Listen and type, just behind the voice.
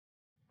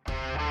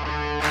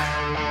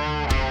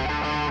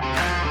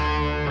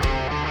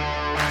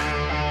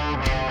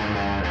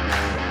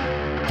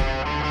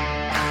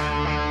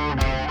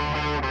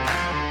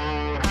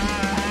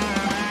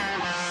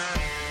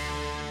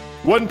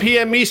1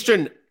 p.m.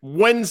 Eastern,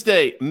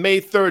 Wednesday,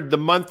 May 3rd. The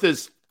month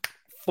is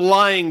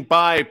flying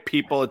by,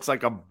 people. It's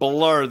like a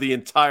blur, the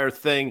entire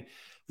thing.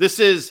 This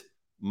is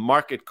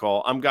Market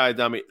Call. I'm Guy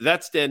Adami.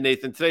 That's Dan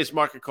Nathan. Today's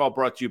Market Call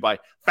brought to you by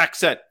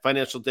FactSet,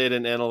 financial data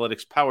and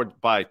analytics powered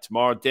by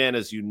Tomorrow. Dan,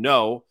 as you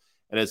know,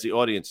 and as the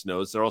audience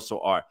knows, they're also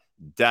our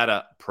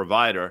data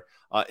provider.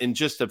 In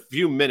just a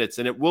few minutes,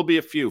 and it will be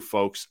a few,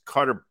 folks,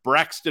 Carter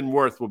Braxton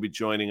Worth will be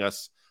joining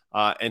us,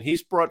 and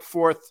he's brought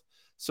forth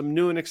some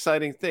new and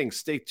exciting things.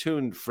 Stay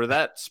tuned for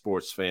that,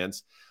 sports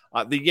fans.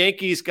 The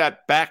Yankees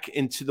got back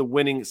into the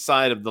winning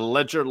side of the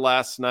ledger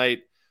last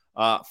night,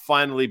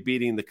 finally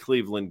beating the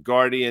Cleveland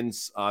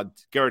Guardians.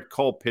 Garrett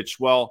Cole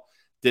pitched well,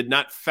 did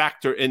not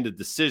factor in the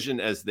decision,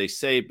 as they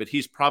say, but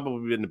he's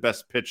probably been the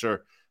best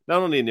pitcher,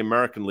 not only in the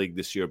American League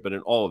this year, but in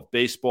all of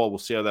baseball. We'll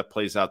see how that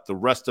plays out the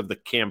rest of the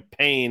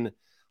campaign. A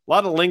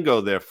lot of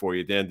lingo there for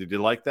you, Dan. Did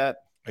you like that?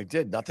 I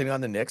did. Nothing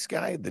on the Knicks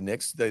guy. The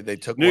Knicks, they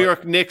took New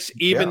York Knicks,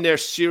 even their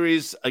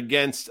series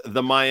against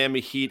the Miami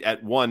Heat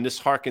at 1. This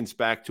harkens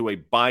back to a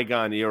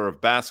bygone era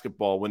of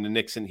basketball when the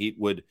Knicks and Heat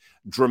would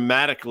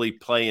dramatically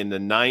play in the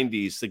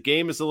 90s. The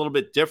game is a little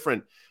bit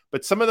different,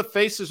 but some of the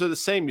faces are the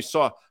same. You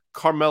saw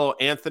Carmelo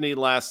Anthony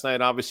last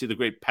night, obviously the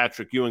great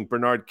Patrick Ewing,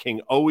 Bernard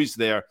King always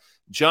there.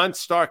 John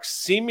Starks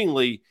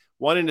seemingly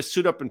wanting to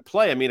suit up and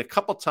play. I mean, a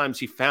couple times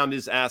he found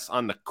his ass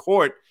on the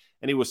court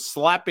and he was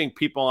slapping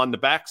people on the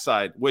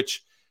backside,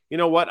 which, you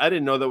know what? I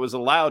didn't know that was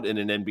allowed in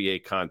an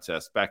NBA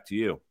contest. Back to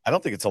you. I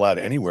don't think it's allowed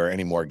anywhere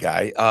anymore,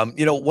 Guy.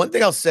 One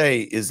thing I'll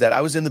say is that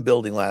I was in the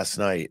building last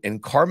night,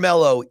 and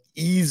Carmelo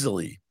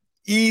easily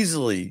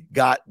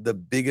got the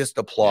biggest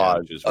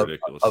applause. Which is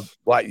ridiculous.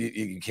 Why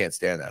you can't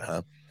stand that,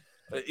 huh?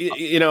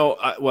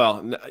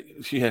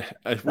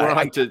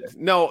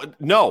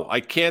 No, I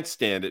can't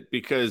stand it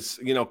because,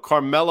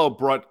 Carmelo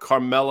brought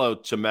Carmelo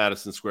to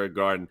Madison Square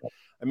Garden.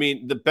 I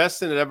mean, the best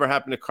thing that ever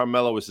happened to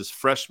Carmelo was his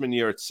freshman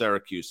year at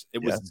Syracuse.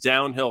 It was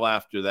downhill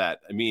after that.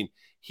 I mean,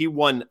 he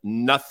won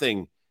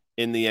nothing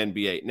in the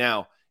NBA.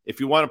 Now, if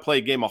you want to play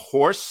a game of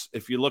horse,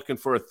 if you're looking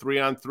for a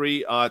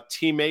 3-on-3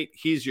 teammate,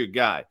 he's your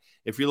guy.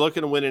 If you're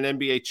looking to win an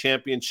NBA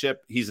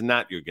championship, he's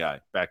not your guy.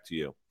 Back to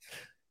you.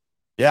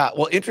 Yeah,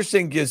 well,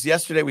 interesting because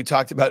yesterday we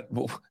talked about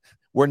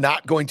we're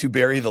not going to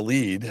bury the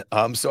lead.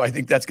 So I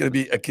think that's going to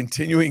be a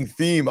continuing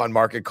theme on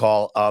Market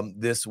Call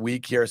this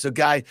week here. So,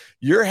 Guy,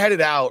 you're headed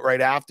out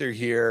right after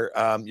here.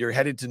 You're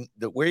headed to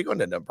where are you going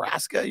to?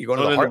 Nebraska? You're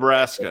going to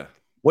Nebraska.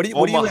 What do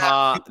you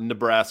have?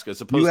 Nebraska,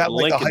 as opposed to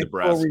Lincoln, like a high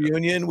Nebraska. School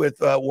reunion with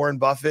Warren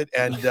Buffett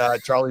and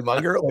Charlie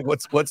Munger. Like,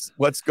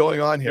 what's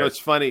going on here? It's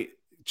funny.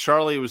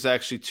 Charlie was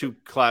actually 2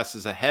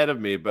 classes ahead of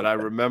me, but I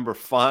remember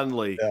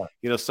fondly,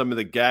 some of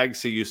the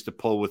gags he used to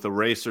pull with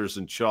erasers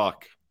and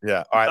chalk.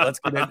 Yeah. All right. Let's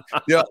get in.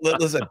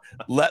 Listen.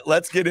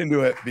 Let's get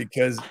into it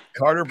because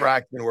Carter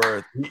Braxton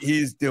Worth,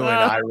 he's doing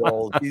eye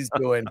rolls. He's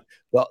doing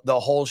the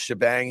whole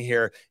shebang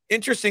here.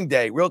 Interesting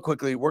day. Real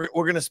quickly, we're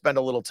going to spend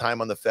a little time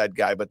on the Fed,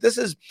 Guy, but this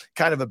is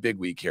kind of a big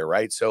week here,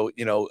 right? So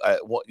 2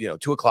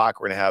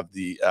 o'clock we're going to have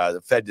the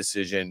Fed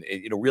decision.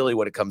 Really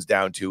what it comes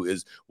down to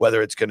is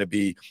whether it's going to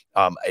be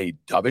a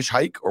dovish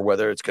hike or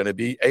whether it's going to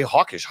be a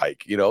hawkish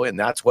hike. And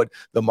that's what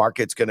the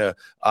market's going to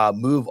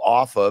move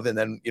off of. And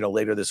then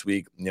later this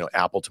week,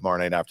 Apple tomorrow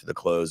night after the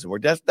close, and we're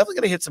definitely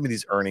going to hit some of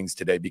these earnings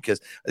today because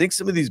I think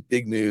some of these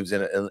big moves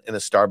in a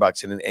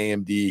Starbucks and an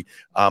AMD,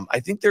 I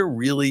think they're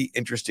really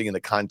interesting in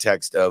the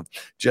context of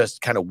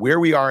just kind of where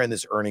we are in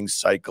this earnings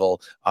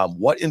cycle,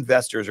 what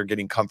investors are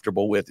getting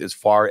comfortable with as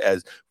far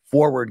as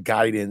forward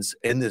guidance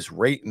in this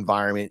rate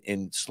environment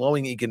in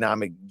slowing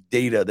economic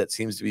data that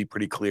seems to be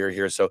pretty clear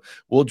here. So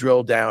we'll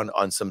drill down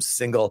on some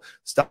single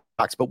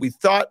stocks, but we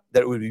thought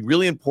that it would be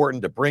really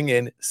important to bring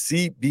in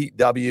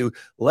CBW.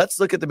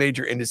 Let's look at the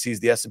major indices,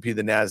 the S&P,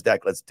 the NASDAQ.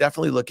 Let's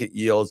definitely look at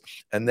yields.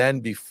 And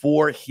then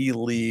before he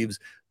leaves,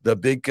 the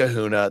big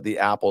kahuna, the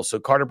Apple. So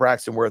Carter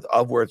Braxton Worth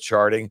of Worth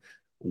Charting,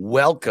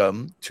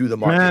 welcome to the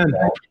Market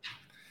Call.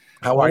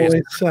 How are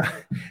you?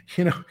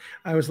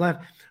 I was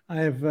laughing.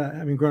 I've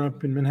grown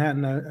up in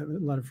Manhattan. I have a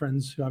lot of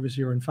friends who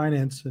obviously are in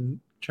finance and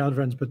child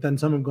friends, but then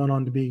some have gone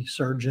on to be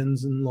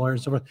surgeons and lawyers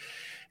and so forth.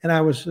 And I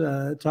was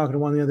talking to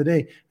one the other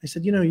day. I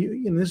said,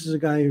 this is a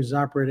guy who's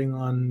operating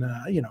on,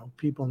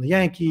 people in the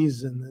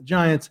Yankees and the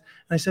Giants.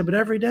 And I said, but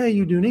every day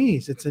you do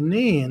knees. It's a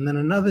knee and then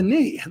another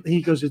knee. And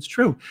he goes, it's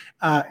true.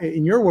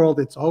 In your world,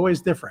 it's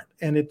always different.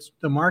 And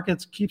the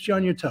markets keeps you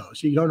on your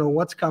toes. You don't know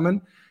what's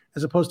coming,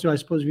 as opposed to, I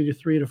suppose, if you do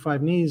 3 to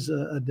 5 knees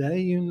a day,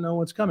 you know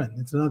what's coming.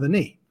 It's another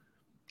knee.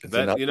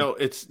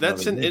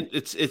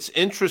 It's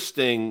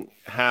interesting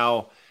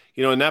how,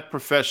 in that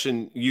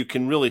profession, you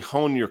can really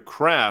hone your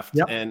craft.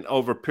 Yep. And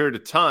over a period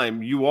of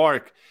time, you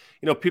are,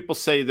 people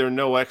say there are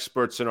no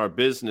experts in our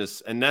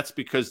business. And that's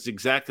because it's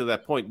exactly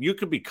that point. You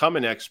could become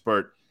an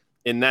expert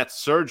in that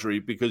surgery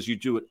because you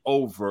do it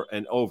over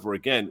and over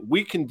again.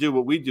 We can do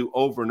what we do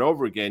over and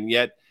over again,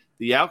 yet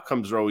the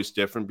outcomes are always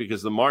different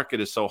because the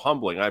market is so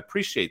humbling. I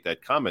appreciate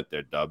that comment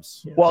there,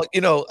 Dubs. Yeah. Well,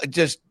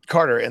 just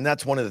Carter, and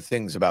that's one of the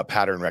things about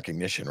pattern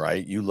recognition,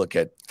 right? You look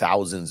at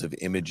thousands of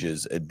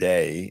images a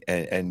day,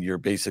 and you're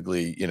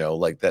basically,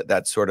 like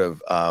that sort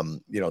of,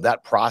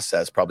 that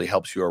process probably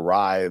helps you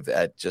arrive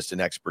at just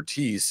an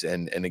expertise.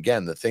 And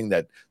again, the thing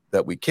that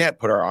we can't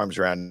put our arms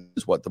around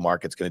is what the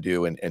market's going to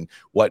do and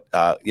what,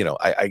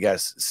 I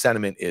guess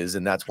sentiment is.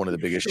 And that's one of the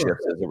biggest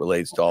shifts as it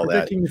relates to all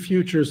that. Predicting the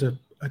future is a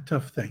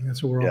tough thing.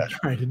 That's what we're all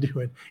trying to do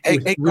it. Hey,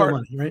 with real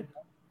money, right?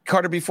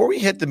 Carter, before we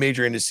hit the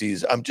major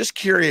indices, I'm just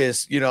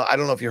curious, I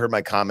don't know if you heard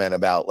my comment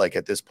about like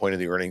at this point of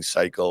the earnings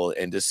cycle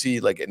and to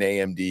see like an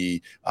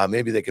AMD,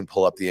 maybe they can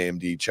pull up the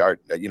AMD chart,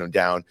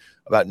 down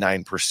about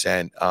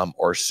 9%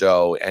 or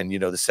so. And, the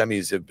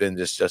semis have been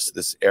just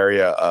this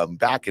area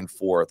back and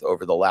forth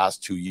over the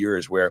last 2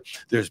 years where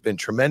there's been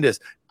tremendous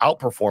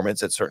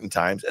outperformance at certain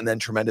times and then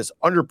tremendous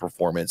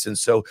underperformance. And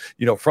so,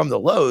 from the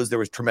lows, there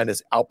was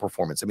tremendous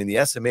outperformance. I mean, the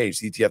SMH,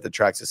 the ETF that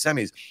tracks the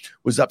semis,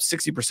 was up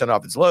 60%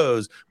 off its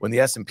lows when the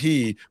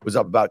S&P was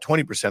up about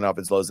 20% off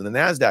its lows and the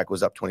NASDAQ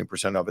was up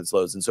 20% off its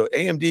lows. And so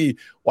AMD,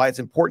 why it's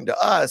important to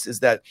us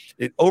is that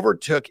it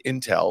overtook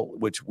Intel,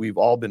 which we've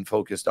all been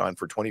focused on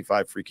for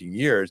 25 freaking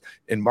years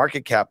in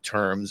market cap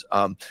terms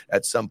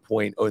at some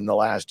point in the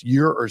last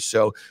year or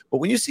so. But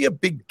when you see a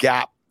big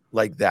gap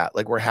like that,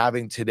 like we're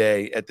having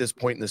today at this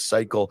point in the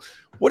cycle,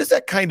 what does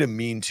that kind of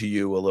mean to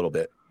you a little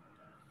bit?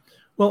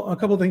 Well, a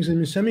couple of things. I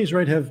mean, semis,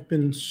 right, have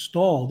been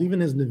stalled,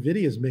 even as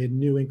NVIDIA has made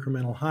new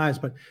incremental highs,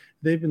 but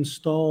they've been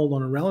stalled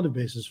on a relative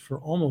basis for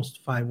almost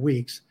 5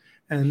 weeks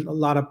and a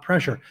lot of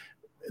pressure.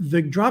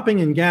 The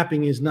dropping and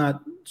gapping is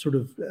not sort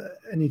of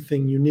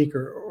anything unique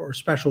or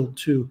special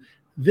to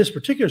this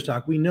particular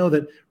stock. We know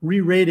that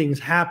re-ratings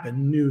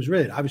happen news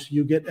related. Obviously,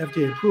 you get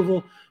FDA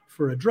approval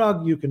for a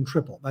drug, you can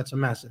triple. That's a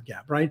massive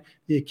gap, right?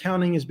 The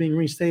accounting is being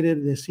restated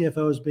and the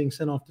CFO is being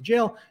sent off to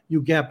jail,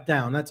 you gap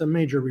down. That's a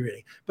major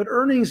re-rating. But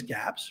earnings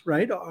gaps,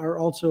 right, are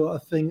also a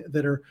thing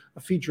that are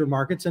a feature of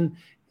markets. And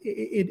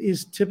it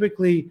is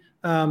typically,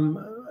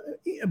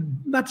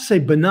 not to say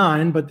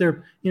benign, but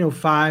they're,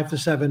 5 to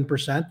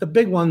 7%. The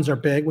big ones are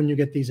big when you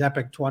get these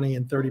epic 20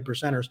 and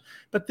 30%ers.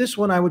 But this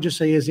one, I would just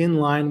say, is in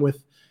line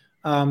with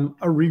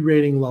a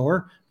re-rating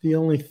lower. The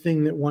only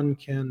thing that one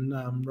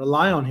can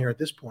rely on here at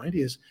this point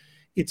is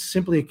it's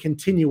simply a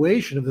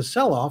continuation of the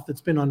sell-off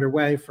that's been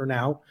underway for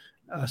now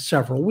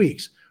several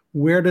weeks.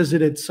 Where does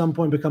it at some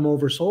point become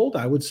oversold?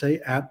 I would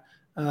say at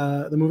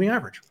the moving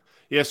average.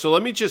 Yeah, so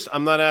let me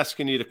I'm not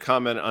asking you to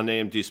comment on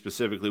AMD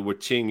specifically. We're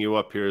teeing you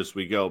up here as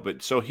we go.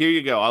 But so here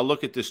you go. I'll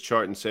look at this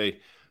chart and say,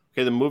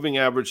 okay, the moving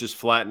average is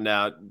flattened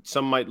out.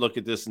 Some might look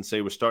at this and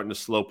say we're starting to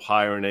slope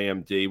higher in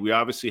AMD. We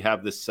obviously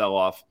have this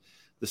sell-off.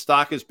 The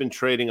stock has been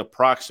trading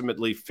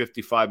approximately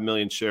 55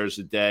 million shares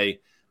a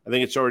day. I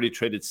think it's already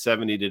traded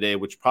 70 today,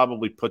 which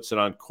probably puts it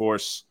on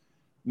course.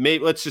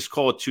 Maybe let's just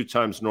call it 2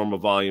 times normal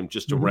volume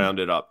just to round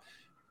it up.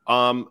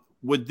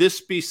 Would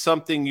this be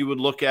something you would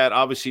look at,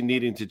 obviously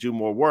needing to do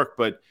more work,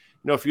 but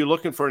if you're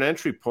looking for an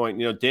entry point,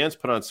 Dan's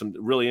put on some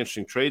really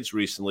interesting trades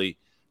recently,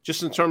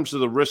 just in terms of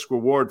the risk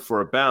reward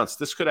for a bounce,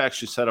 this could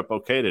actually set up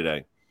okay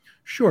today.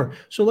 Sure.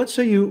 So let's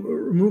say you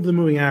remove the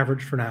moving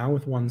average for now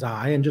with one's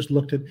eye and just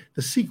looked at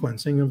the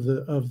sequencing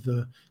of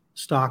the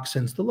stock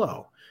since the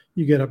low.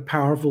 You get a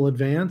powerful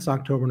advance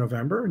October,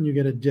 November, and you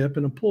get a dip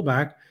and a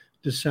pullback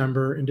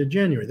December into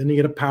January. Then you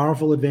get a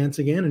powerful advance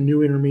again, a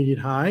new intermediate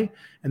high,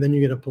 and then you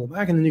get a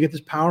pullback, and then you get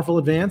this powerful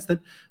advance that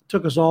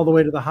took us all the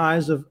way to the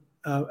highs of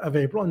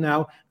April, and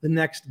now the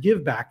next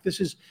give back. This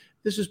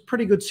is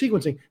pretty good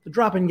sequencing. The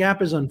drop and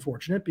gap is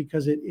unfortunate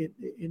because it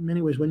in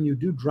many ways, when you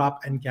do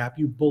drop and gap,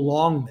 you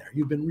belong there.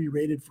 You've been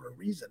re-rated for a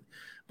reason.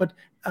 But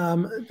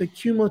the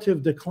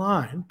cumulative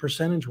decline,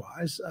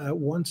 percentage-wise,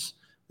 once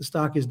the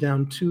stock is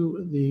down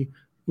to the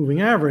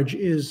moving average,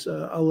 is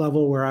a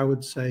level where I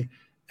would say,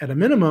 at a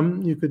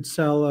minimum, you could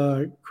sell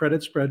a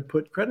credit spread,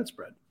 put credit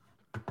spread.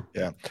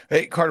 Yeah.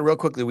 Hey, Carter, real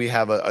quickly, we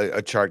have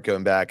a chart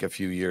going back a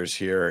few years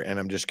here, and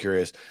I'm just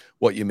curious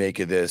what you make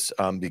of this,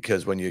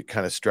 because when you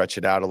kind of stretch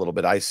it out a little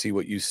bit, I see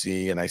what you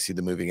see, and I see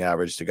the moving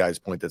average, to Guy's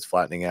point, that's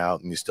flattening out,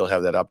 and you still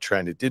have that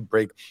uptrend. It did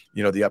break,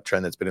 the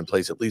uptrend that's been in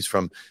place, at least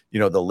from,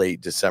 the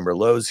late December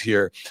lows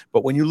here.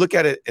 But when you look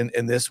at it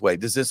in this way,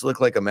 does this look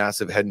like a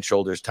massive head and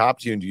shoulders top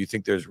to you, and do you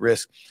think there's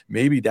risk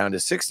maybe down to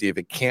 60 if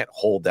it can't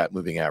hold that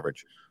moving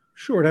average?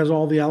 Sure, it has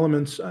all the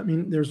elements. I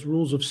mean, there's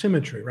rules of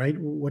symmetry, right?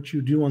 What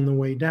you do on the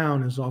way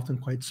down is often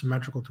quite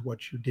symmetrical to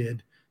what you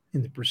did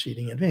in the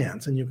preceding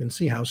advance. And you can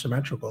see how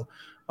symmetrical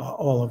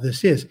all of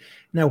this is.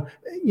 Now,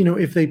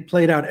 if they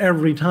played out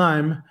every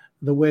time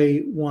the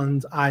way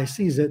one's eye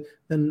sees it,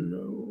 then,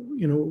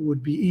 it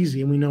would be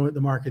easy. And we know the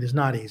market is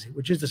not easy,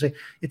 which is to say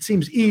it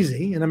seems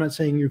easy. And I'm not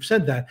saying you've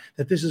said that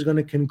this is going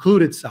to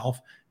conclude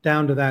itself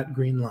down to that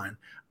green line.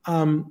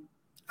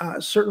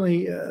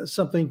 Certainly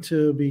something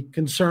to be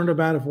concerned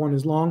about if one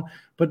is long,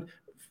 but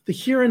the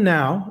here and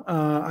now,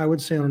 I would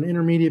say on an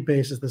intermediate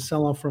basis, the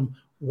sell-off from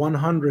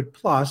 100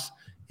 plus,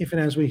 if and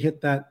as we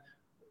hit that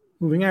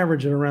moving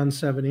average at around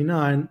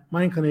 79.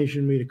 My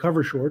inclination would be to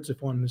cover shorts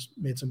if one has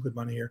made some good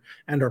money here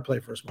and or play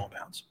for a small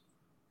bounce.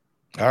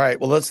 All right.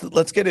 Well,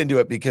 let's get into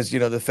it because,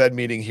 the Fed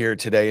meeting here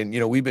today, and,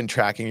 we've been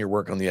tracking your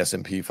work on the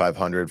S&P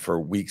 500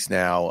 for weeks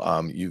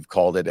now. You've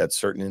called it at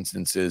certain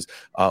instances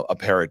a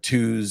pair of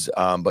twos,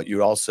 but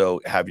you also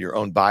have your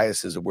own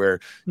biases of where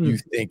you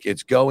think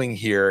it's going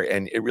here.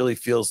 And it really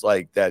feels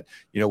like that,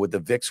 with the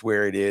VIX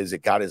where it is,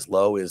 it got as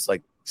low as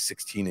like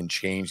 16 and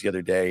change the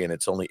other day, and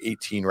it's only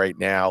 18 right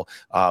now.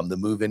 The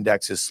move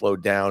index has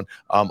slowed down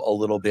a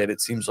little bit.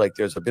 It seems like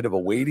there's a bit of a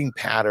waiting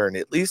pattern,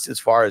 at least as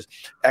far as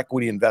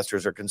equity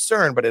investors are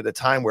concerned. But at a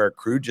time where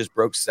crude just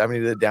broke 70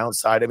 to the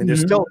downside, I mean,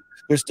 there's still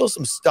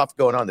some stuff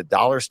going on. The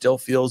dollar still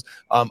feels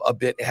a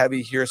bit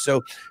heavy here.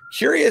 So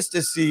curious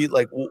to see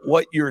like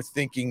what you're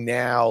thinking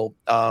now.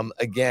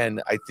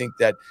 Again, I think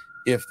that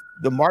if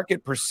the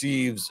market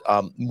perceives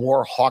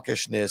more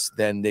hawkishness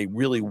than they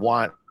really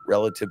want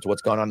relative to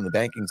what's going on in the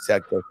banking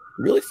sector, it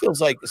really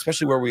feels like,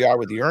 especially where we are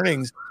with the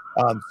earnings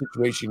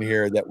situation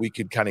here, that we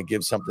could kind of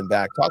give something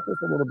back. Talk to us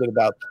a little bit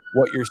about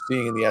what you're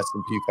seeing in the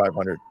S&P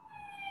 500.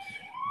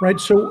 Right.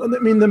 So, I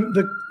mean,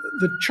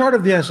 the chart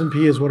of the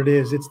S&P is what it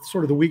is. It's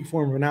sort of the weak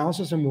form of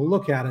analysis, and we'll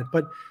look at it.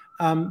 But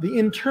the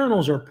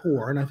internals are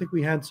poor, and I think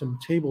we had some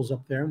tables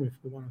up there, and if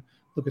we want to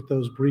look at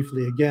those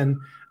briefly again.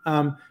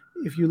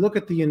 If you look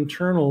at the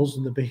internals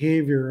and the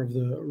behavior of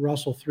the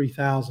Russell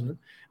 3000,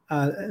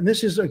 and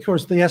this is, of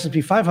course, the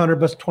S&P 500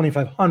 plus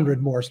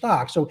 2,500 more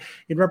stocks. So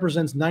it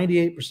represents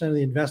 98% of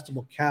the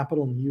investable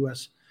capital in the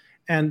U.S.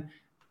 And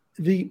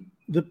the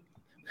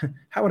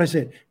how would I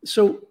say it?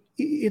 So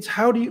it's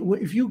how do you,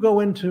 if you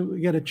go in to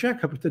get a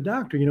checkup with the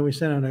doctor, we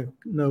send out a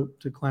note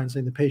to clients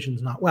saying the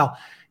patient's not well.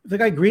 If the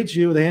guy greets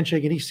you with a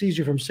handshake and he sees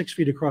you from 6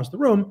 feet across the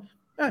room,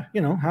 I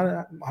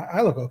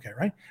look okay,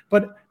 right?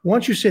 But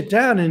once you sit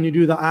down and you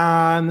do the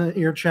and the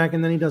ear check,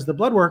 and then he does the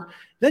blood work,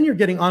 then you're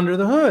getting under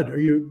the hood. Are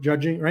you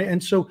judging, right?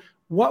 And so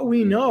what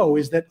we know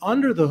is that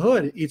under the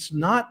hood, it's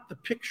not the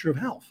picture of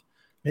health.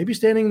 Maybe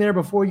standing there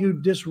before you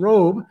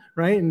disrobe,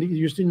 right, and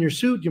you're in your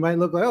suit, you might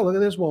look like, oh, look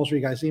at this Wall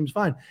Street guy, seems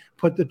fine.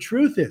 But the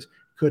truth is,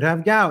 could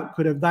have gout,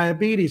 could have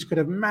diabetes, could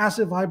have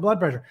massive high blood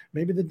pressure.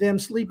 Maybe the damn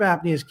sleep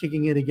apnea is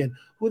kicking in again.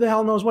 Who the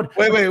hell knows what?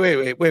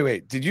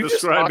 Wait. Did you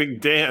describing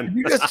Dan? Did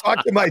you just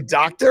talk to my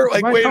doctor?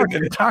 Like, wait a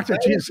minute. Doctor,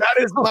 that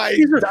is my.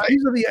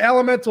 These are the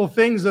elemental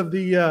things of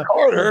the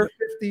Carter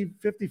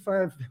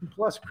 55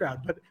 plus crowd,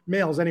 but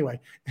males anyway.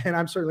 And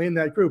I'm certainly in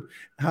that group.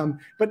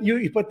 But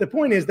the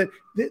point is that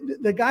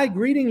the guy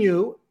greeting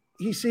you,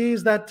 he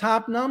sees that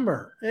top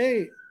number.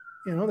 Hey,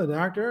 the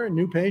doctor, a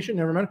new patient,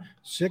 never mind,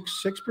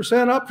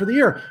 6% up for the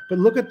year. But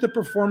look at the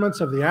performance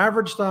of the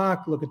average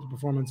stock, look at the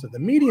performance of the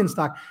median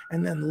stock,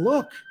 and then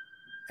look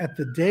at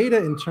the data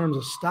in terms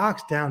of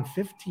stocks down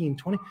 15,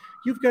 20.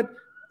 You've got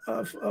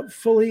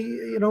fully,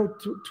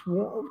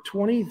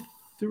 23%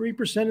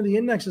 of the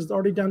index is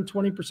already down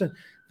 20%.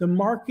 The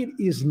market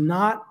is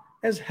not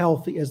as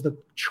healthy as the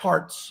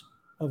charts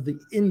of the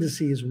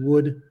indices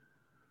would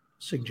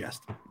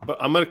suggest. But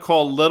I'm going to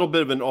call a little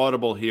bit of an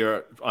audible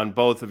here on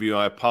both of you.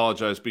 I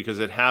apologize because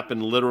it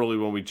happened literally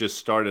when we just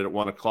started at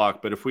 1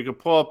 o'clock. But if we could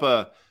pull up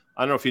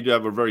I don't know if you do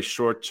have a very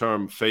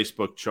short-term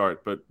Facebook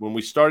chart, but when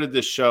we started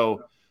this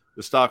show,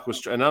 the stock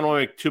was, and I don't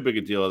want to make too big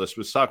a deal of this,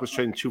 but the stock was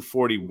trading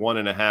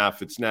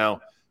 241.5. It's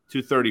now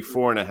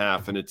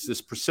 234.5, and it's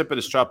this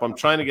precipitous drop. I'm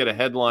trying to get a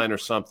headline or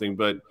something,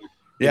 but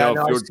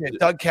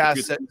Doug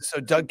Cass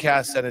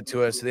sent it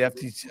to us. The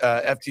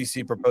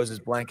FTC proposes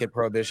blanket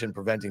prohibition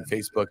preventing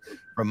Facebook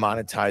from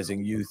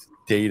monetizing youth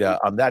data.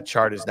 That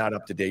chart is not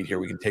up to date here.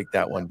 We can take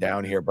that one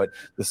down here, but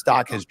the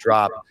stock has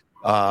dropped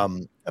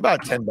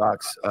about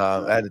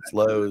 $10 at its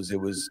lows. It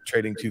was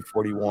trading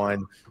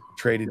 241.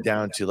 Traded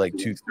down to like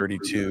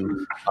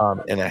 232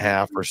 and a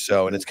half or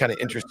so. And it's kind of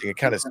interesting. It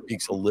kind of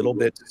speaks a little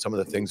bit to some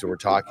of the things that we're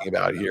talking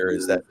about here,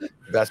 is that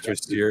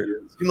investors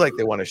here seem like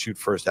they want to shoot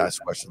first,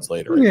 ask questions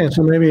later. Yeah,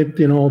 so maybe it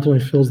ultimately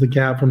fills the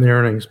gap from the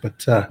earnings. But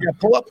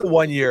pull up the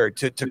 1 year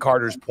to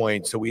Carter's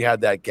point. So we had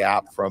that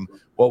gap from,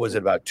 what was it,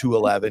 about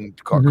 211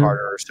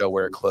 Carter or so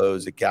where it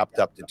closed. It gapped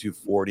up to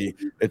 240.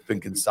 It's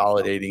been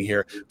consolidating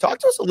here. Talk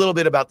to us a little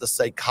bit about the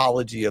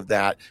psychology of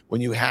that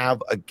when you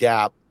have a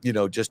gap,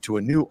 just to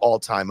a new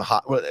all-time high,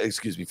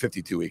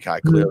 52-week high,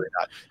 clearly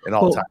not an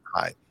all-time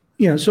high.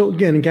 Yeah, so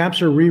again,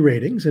 gaps are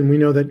re-ratings, and we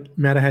know that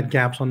Meta had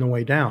gaps on the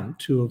way down,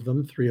 2 of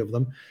them, 3 of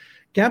them.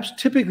 Gaps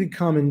typically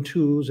come in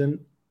 2s, and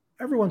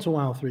every once in a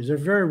while 3s. They're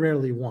very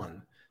rarely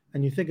 1.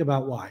 And you think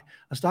about why.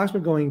 A stock's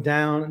been going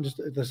down, and just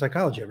the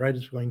psychology, right?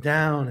 It's going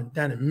down and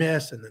then it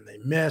miss, and then they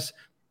miss,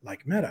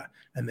 like Meta,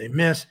 and they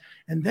miss.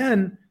 And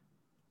then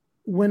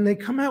when they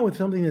come out with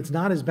something that's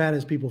not as bad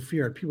as people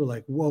feared, people are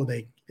like, whoa,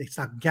 they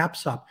stock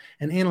gaps up,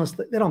 and analysts,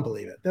 they don't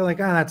believe it. They're like,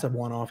 that's a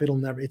one-off.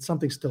 It's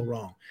something still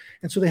wrong.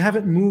 And so they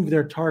haven't moved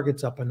their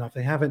targets up enough.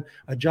 They haven't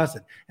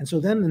adjusted. And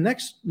so then the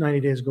next 90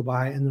 days go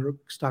by and the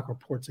stock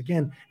reports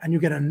again, and you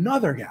get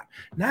another gap.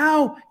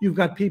 Now you've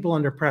got people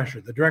under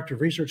pressure. The director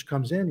of research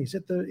comes in. He's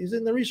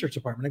in the research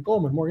department at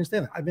Goldman, Morgan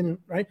Stanley. I've been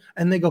right.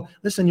 And they go,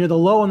 listen, you're the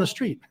low on the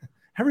street.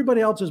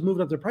 Everybody else has moved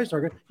up their price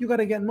target. You got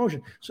to get in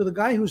motion. So the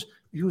guy who's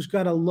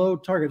got a low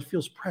target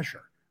feels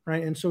pressure,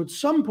 right? And so at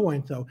some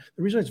point, though,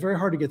 the reason it's very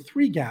hard to get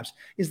 3 gaps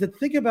is that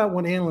think about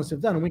what analysts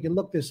have done, and we can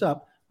look this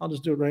up. I'll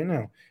just do it right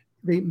now.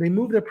 They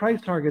move their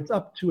price targets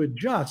up to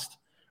adjust,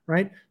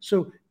 right?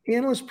 So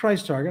analyst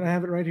price target, I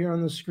have it right here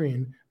on the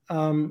screen.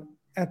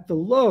 At the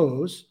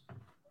lows,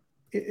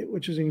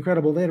 which is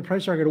incredible, they had a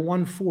price target of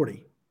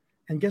 140.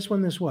 And guess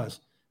when this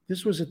was?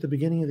 This was at the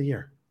beginning of the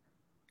year.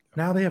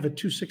 Now they have a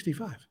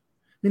 265.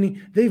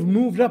 Meaning they've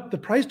moved up the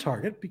price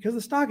target because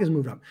the stock has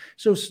moved up.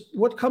 So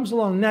what comes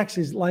along next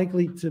is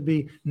likely to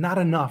be not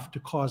enough to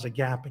cause a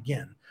gap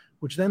again,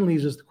 which then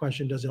leaves us the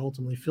question, does it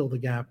ultimately fill the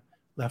gap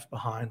left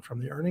behind from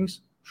the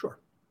earnings? Sure.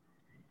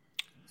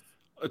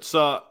 Let's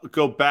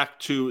go back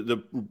to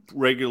the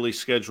regularly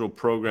scheduled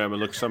program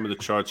and look some of the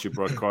charts you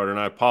brought, Carter. And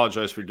I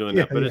apologize for doing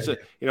that,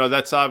 but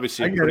that's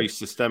obviously a pretty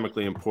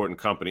systemically important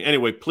company.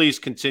 Anyway, please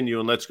continue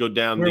and let's go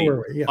down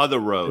the other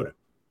road. Yeah.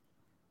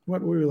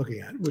 What were we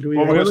looking at? We're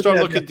going to start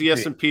looking at the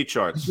S&P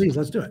charts. Please,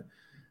 let's do it.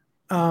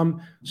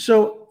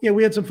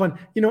 We had some fun.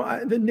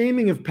 The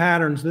naming of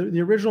patterns, the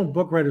original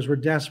book writers were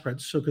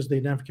desperate, because they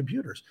didn't have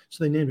computers.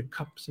 So they named it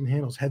cups and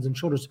handles, heads and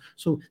shoulders.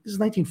 So this is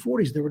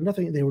 1940s. There were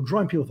nothing. They were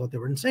drawing. People thought they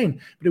were insane,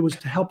 but it was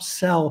to help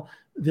sell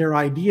their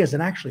ideas.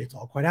 And actually, it's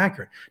all quite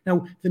accurate.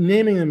 Now, the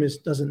naming them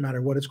doesn't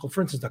matter what it's called.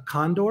 For instance, a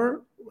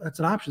condor, that's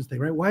an options thing,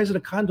 right? Why is it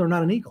a condor,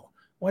 not an eagle?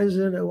 Why is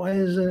it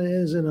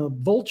a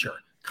vulture?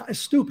 Kind of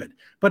stupid.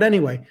 But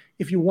anyway,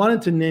 if you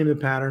wanted to name the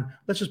pattern,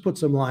 let's just put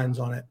some lines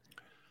on it.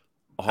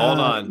 Hold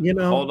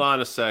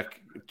on a sec.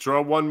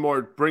 Draw one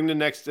more. Bring the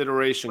next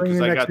iteration because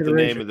I got the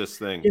name of this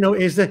thing. Are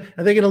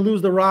they going to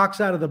lose the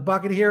rocks out of the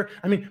bucket here?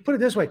 I mean, put it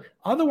this way.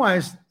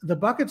 Otherwise, the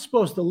bucket's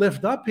supposed to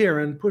lift up here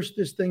and push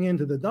this thing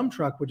into the dump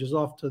truck, which is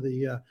off to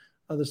the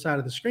other side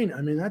of the screen.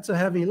 I mean, that's a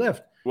heavy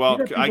lift. Well,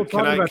 can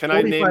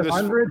I name this?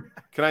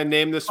 Can I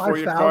name this for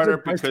you, Carter?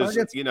 Because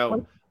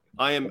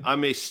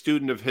I'm a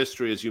student of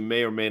history, as you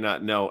may or may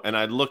not know, and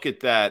I look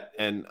at that,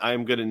 and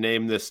I'm going to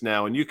name this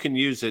now, and you can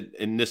use it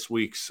in this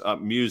week's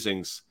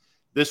musings.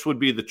 This would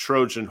be the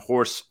Trojan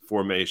horse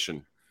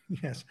formation.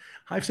 Yes,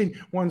 I've seen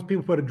ones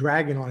people put a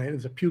dragon on it.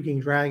 It's a puking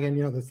dragon,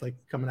 that's like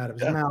coming out of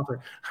his mouth.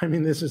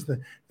 This is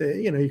the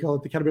you call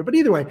it the caterpillar. But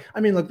either way,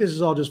 look, this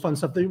is all just fun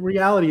stuff. The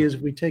reality is,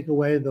 if we take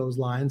away those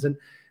lines and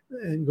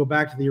go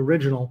back to the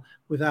original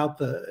without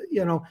the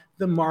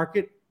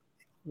market.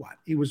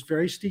 It was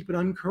very steep and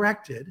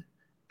uncorrected,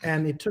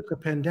 and it took a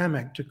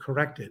pandemic to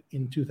correct it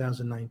in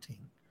 2019.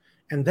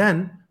 And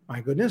then, my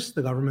goodness,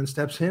 the government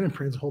steps in and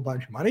prints a whole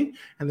bunch of money,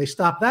 and they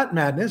stop that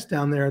madness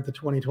down there at the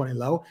 2020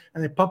 low,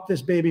 and they pump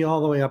this baby all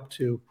the way up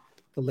to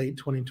the late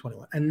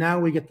 2021. And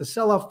now we get the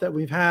sell-off that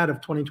we've had of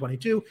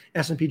 2022.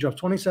 S&P drops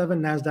 27,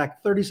 NASDAQ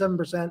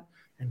 37%,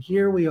 and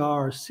here we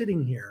are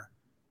sitting here.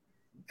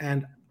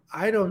 And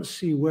I don't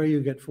see where you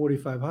get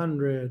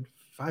 4,500,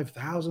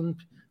 5,000,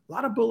 a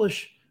lot of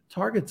bullish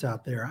targets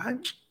out there.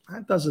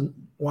 That doesn't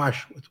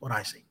wash with what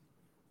I see.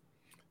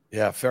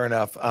 Yeah, fair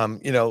enough.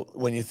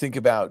 When you think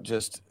about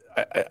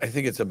I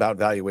think it's about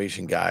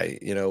valuation, Guy.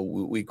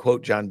 We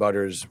quote John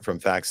Butters from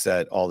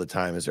FactSet all the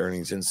time as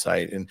earnings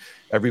insight, and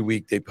every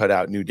week they put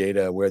out new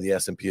data where the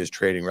S&P is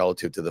trading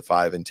relative to the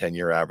 5 and 10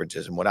 year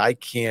averages. And what I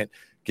can't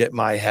get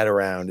my head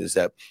around is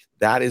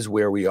that is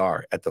where we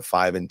are at the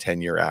 5 and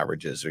 10 year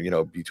averages,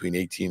 or, between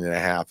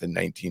 18.5 and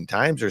 19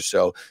 times or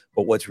so.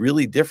 But what's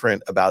really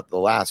different about the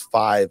last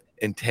 5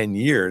 and 10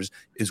 years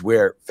is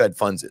where Fed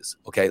funds is.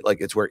 Okay.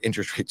 Like, it's where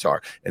interest rates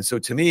are. And so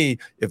to me,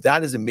 if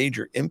that is a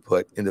major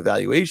input in the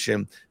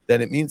valuation,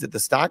 then it means that the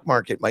stock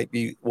market might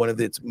be one of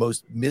its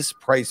most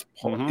mispriced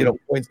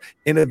points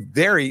in a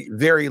very,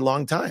 very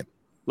long time.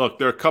 Look,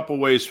 there are a couple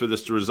ways for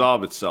this to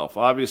resolve itself.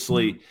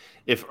 Obviously,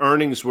 if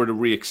earnings were to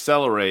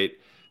reaccelerate,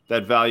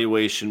 that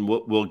valuation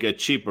will get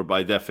cheaper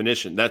by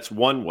definition. That's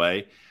one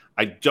way.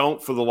 I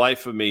don't, for the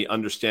life of me,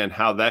 understand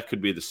how that could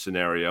be the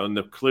scenario.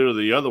 And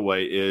clearly the other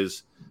way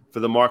is for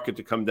the market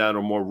to come down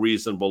to a more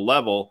reasonable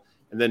level,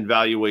 and then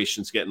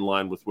valuations get in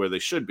line with where they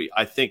should be.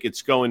 I think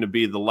it's going to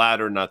be the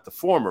latter, not the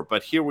former.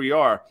 But here we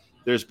are.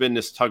 There's been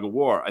this tug of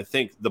war. I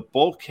think the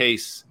bull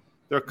case,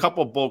 there are a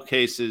couple of bull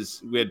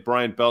cases. We had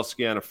Brian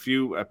Belsky on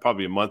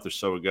probably a month or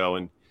so ago,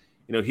 and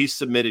he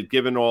submitted,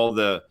 given all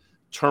the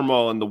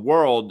turmoil in the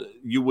world,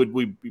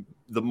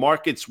 the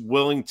market's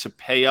willing to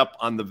pay up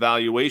on the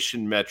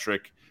valuation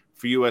metric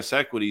for U.S.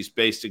 equities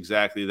based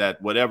exactly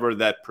that, whatever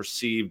that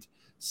perceived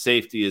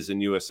safety is in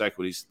U.S.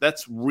 equities.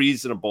 That's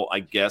reasonable, I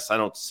guess. I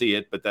don't see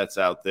it, but that's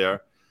out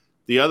there.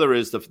 The other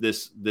is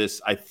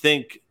this I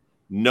think,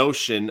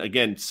 notion,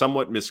 again,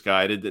 somewhat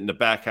misguided, that in the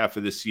back half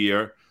of this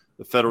year,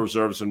 the Federal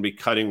Reserve is going to be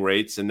cutting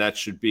rates, and that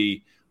should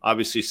be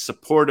obviously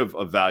supportive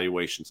of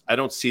valuations. I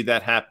don't see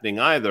that happening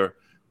either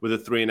with a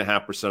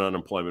 3.5%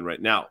 unemployment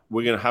rate. Now,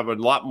 we're going to have a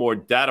lot more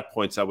data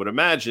points, I would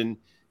imagine,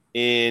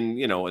 in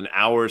an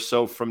hour or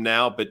so from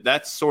now, but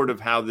that's sort of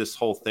how this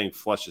whole thing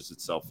flushes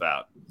itself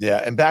out.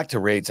 Yeah, and back to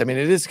rates. It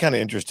is kind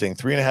of interesting.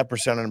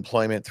 3.5%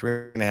 unemployment,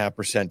 3.5%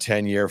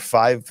 10-year,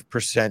 5%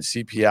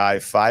 CPI,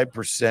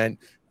 5%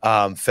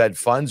 Fed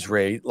funds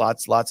rate,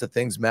 lots of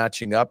things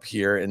matching up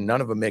here, and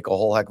none of them make a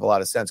whole heck of a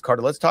lot of sense.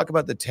 Carter, let's talk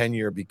about the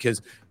 10-year,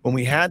 because when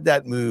we had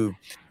that move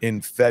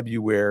in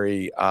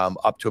February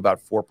up to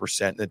about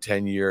 4% in the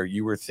 10-year,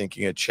 you were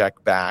thinking a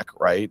check back,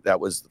 right? That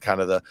was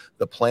kind of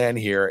the plan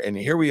here. And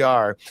here we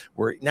are.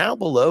 We're now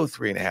below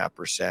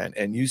 3.5%,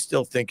 and you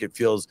still think it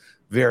feels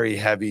very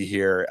heavy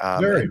here.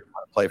 Very. And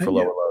play for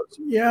lower lows.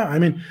 Yeah, I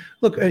mean,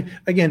 look,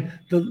 again,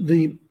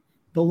 the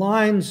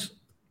lines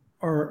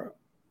are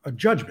a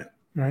judgment,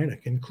 right? A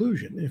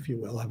conclusion, if you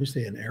will.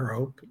 Obviously, an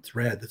arrow, it's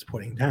red, that's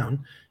pointing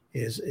down,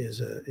 is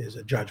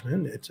a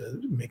judgment. It's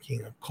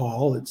making a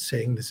call. It's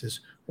saying this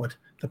is what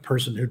the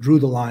person who drew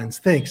the lines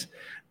thinks,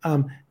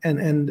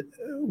 and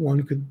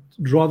one could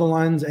draw the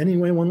lines any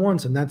way one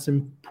wants, and that's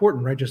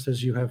important, right? Just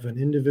as you have an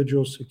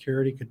individual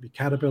security, could be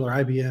Caterpillar,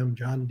 IBM,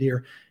 John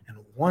Deere, and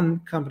one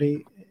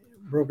company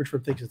brokerage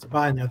firm thinks it's a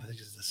buy, and the other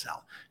thinks it's a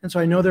sell. And so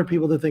I know there are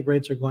people that think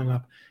rates are going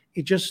up.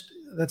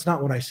 That's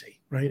not what I see,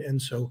 right?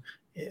 And so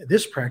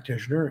this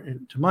practitioner,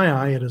 and to my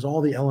eye, it has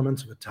all the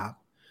elements of a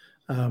top.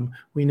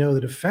 We know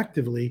that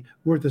effectively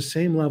we're at the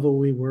same level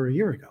we were a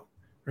year ago,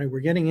 right? We're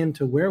getting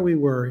into where we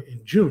were in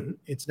June.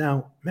 It's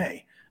now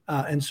May.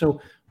 And so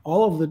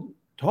all of the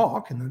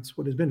talk, and that's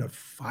what has been, a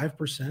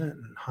 5%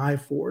 and high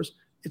fours,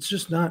 it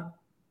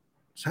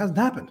hasn't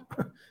happened.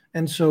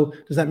 And so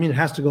does that mean it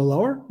has to go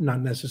lower? Not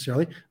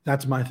necessarily.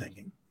 That's my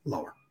thinking,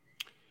 lower.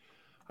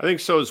 I think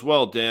so as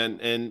well, Dan.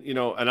 And,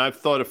 and I've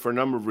thought it for a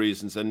number of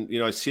reasons. And,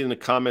 I see in the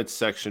comments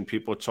section,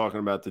 people are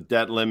talking about the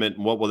debt limit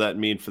and what will that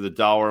mean for the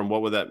dollar and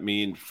what will that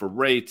mean for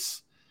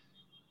rates.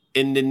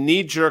 In the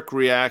knee-jerk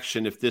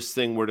reaction, if this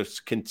thing were to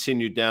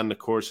continue down the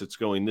course it's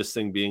going, this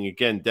thing being,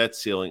 again, debt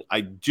ceiling, I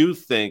do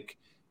think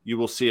you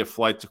will see a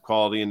flight to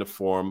quality in the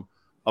form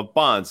of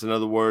bonds. In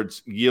other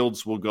words,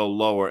 yields will go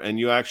lower. And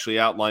you actually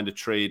outlined a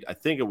trade, I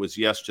think it was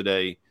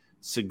yesterday,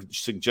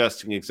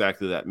 suggesting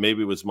exactly that.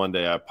 Maybe it was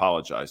Monday. I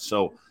apologize.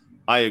 So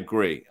I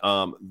agree.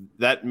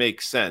 That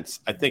makes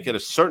sense. I think at a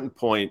certain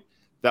point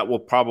that will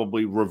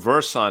probably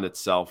reverse on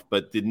itself,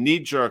 but the knee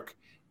jerk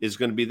is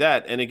going to be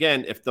that. And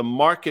again, if the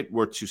market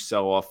were to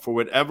sell off for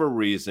whatever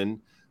reason,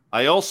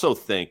 I also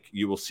think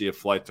you will see a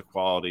flight to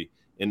quality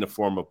in the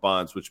form of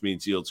bonds, which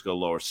means yields go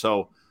lower.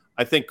 So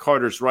I think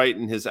Carter's right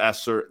in his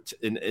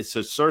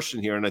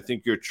assertion here. And I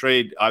think your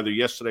trade either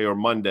yesterday or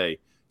Monday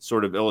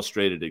sort of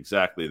illustrated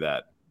exactly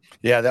that.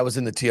 Yeah, that was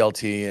in the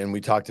TLT, and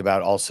we talked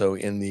about also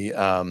in the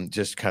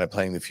just kind of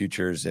playing the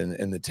futures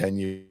in the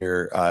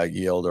 10-year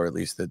yield, or at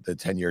least the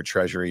 10-year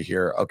treasury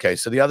here. Okay,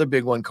 so the other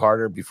big one,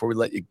 Carter, before we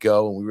let you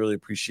go, and we really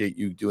appreciate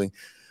you doing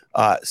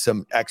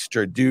some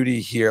extra duty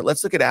here.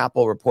 Let's look at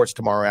Apple reports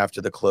tomorrow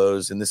after the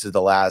close, and this is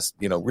the last,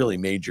 really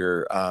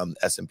major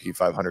S&P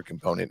 500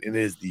 component. It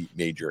is the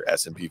major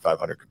S&P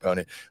 500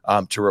 component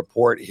to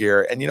report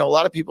here. And a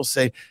lot of people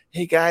say,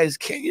 "Hey guys,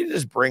 can't you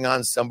just bring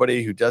on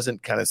somebody who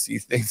doesn't kind of see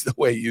things the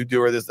way you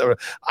do, or this?"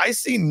 I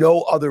see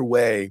no other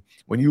way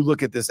when you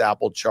look at this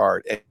Apple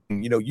chart.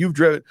 And you've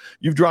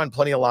drawn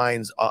plenty of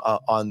lines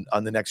on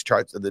the next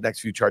charts, the next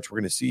few charts we're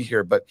going to see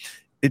here, but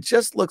it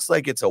just looks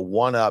like it's a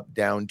 1-up,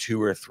 down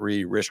 2 or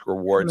 3 risk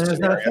reward. There's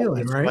that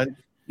feeling, right?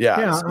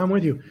 Yeah, I'm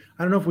with you.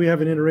 I don't know if we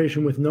have an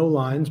iteration with no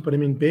lines, but I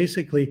mean,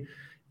 basically,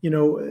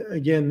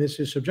 again, this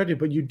is subjective,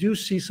 but you do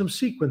see some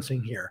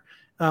sequencing here.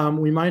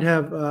 We might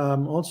have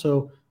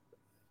also,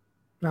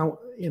 now,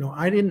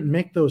 I didn't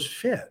make those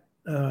fit.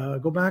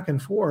 Go back and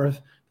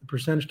forth, the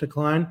percentage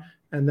decline,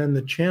 and then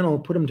the channel,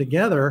 put them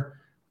together.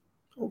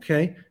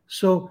 Okay,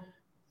 so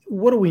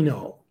what do we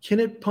know? Can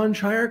it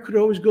punch higher? Could it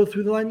always go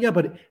through the line? Yeah,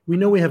 but we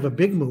know we have a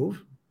big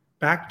move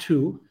back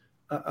to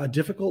a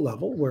difficult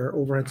level where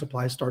overhead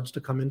supply starts to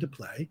come into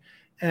play.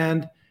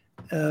 And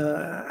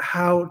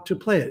how to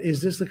play it.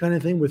 Is this the kind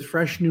of thing with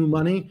fresh new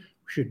money?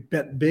 We should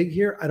bet big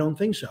here? I don't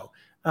think so.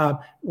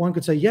 One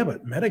could say, yeah,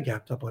 but Meta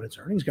gapped up on its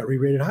earnings, got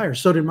re-rated higher.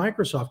 So did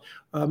Microsoft.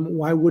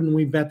 Why wouldn't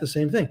we bet the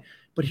same thing?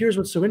 But here's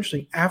what's so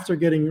interesting. After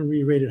getting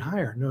re-rated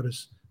higher,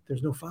 notice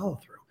there's no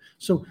follow-through.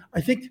 So I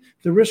think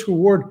the risk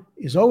reward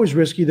is always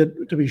risky to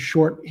be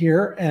short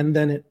here, and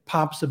then it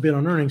pops a bit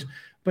on earnings.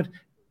 But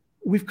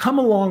we've come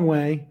a long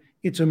way.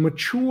 It's a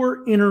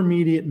mature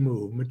intermediate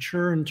move,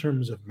 mature in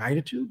terms of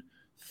magnitude,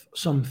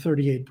 some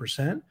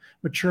 38%,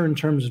 mature in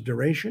terms of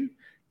duration.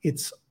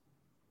 It's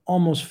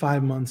almost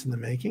 5 months in the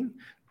making.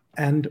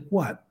 And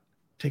what?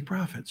 Take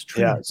profits,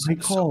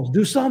 make calls,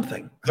 do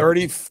something.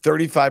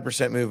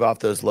 35% move off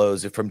those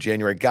lows from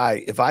January.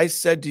 Guy, if I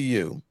said to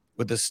you,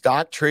 with the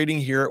stock trading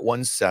here at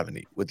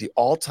 170, with the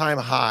all-time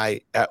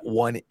high at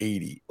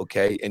 180,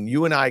 okay, and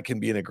you and I can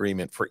be in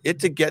agreement, for it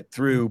to get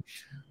through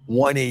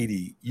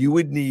 180, you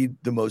would need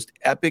the most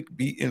epic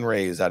beat and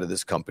raise out of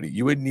this company.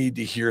 You would need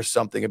to hear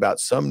something about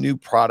some new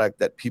product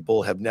that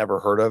people have never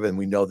heard of, and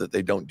we know that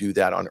they don't do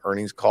that on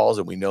earnings calls,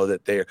 and we know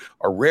that they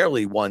are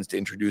rarely ones to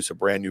introduce a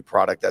brand new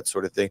product, that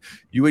sort of thing.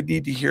 You would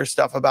need to hear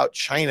stuff about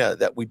China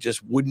that we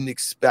just wouldn't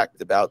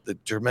expect, about the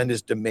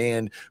tremendous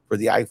demand for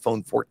the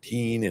iPhone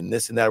 14 and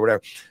this and that or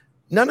whatever.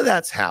 None of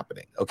that's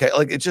happening. Okay.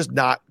 Like it's just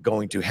not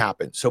going to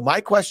happen. So my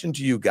question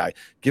to you, Guy,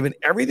 given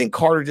everything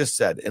Carter just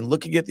said and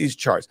looking at these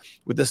charts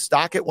with the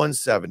stock at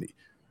 170,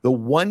 the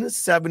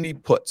 170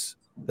 puts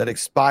that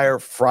expire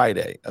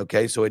Friday,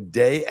 okay, so a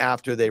day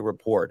after they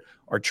report,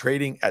 are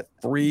trading at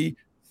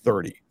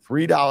 $3.30.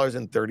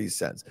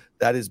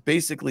 That is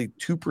basically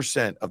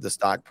 2% of the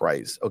stock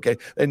price. Okay.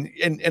 And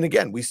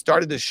again, we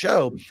started the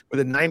show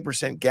with a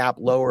 9% gap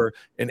lower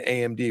in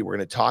AMD. We're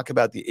going to talk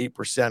about the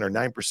 8% or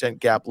 9%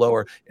 gap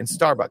lower in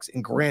Starbucks.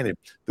 And granted,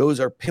 those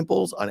are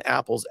pimples on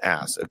Apple's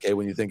ass. Okay.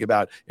 When you think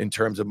about in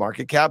terms of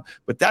market cap,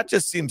 but that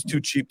just seems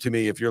too cheap to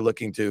me if you're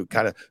looking to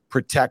kind of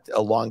protect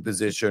a long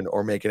position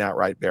or make an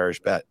outright bearish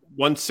bet.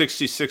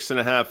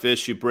 166.5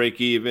 ish, you break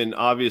even.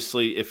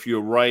 Obviously, if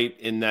you're right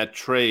in that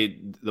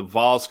trade, the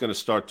vol's going to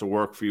start to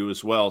work for you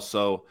as well.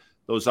 So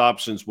those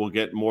options will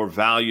get more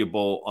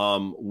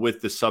valuable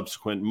with the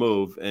subsequent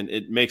move. And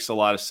it makes a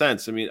lot of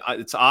sense. I mean,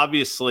 it's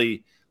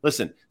obviously,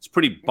 listen, it's a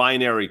pretty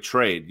binary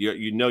trade.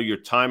 You know your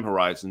time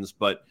horizons,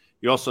 but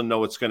you also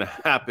know it's going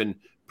to happen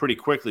pretty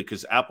quickly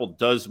because Apple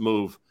does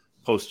move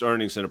post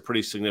earnings in a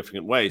pretty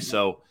significant way.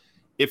 So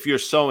if you're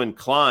so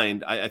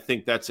inclined, I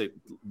think that's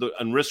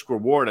on risk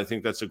reward. I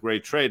think that's a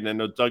great trade. And I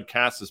know Doug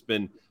Cass has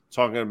been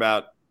talking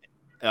about,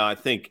 I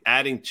think,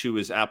 adding to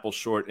his Apple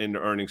short into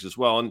earnings as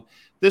well. And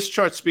this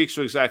chart speaks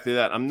to exactly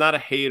that. I'm not a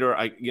hater.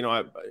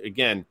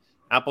 Again,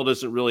 Apple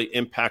doesn't really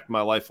impact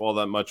my life all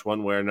that much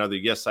one way or another.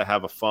 Yes, I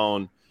have a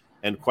phone.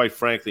 And quite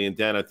frankly, and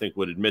Dan, I think,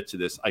 would admit to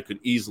this, I could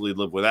easily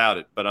live without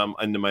it. But I'm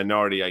in the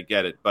minority. I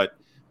get it. But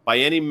by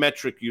any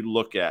metric you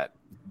look at,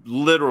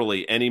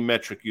 literally any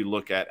metric you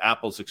look at,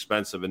 Apple's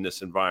expensive in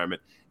this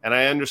environment. And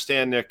I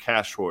understand their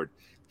cash hoard.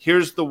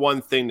 Here's the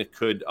one thing that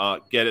could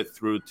get it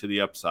through to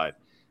the upside.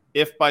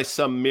 If by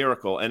some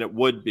miracle, and it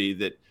would be,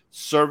 that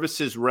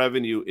services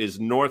revenue is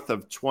north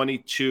of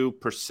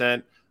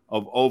 22%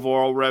 of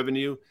overall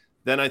revenue,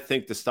 then I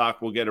think the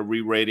stock will get a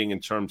re-rating in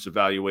terms of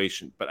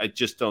valuation. But I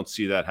just don't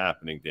see that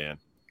happening, Dan.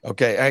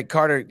 Okay. All right,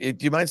 Carter, do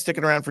you mind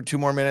sticking around for 2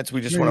 more minutes?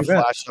 We just want to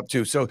flash up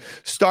too. So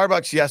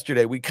Starbucks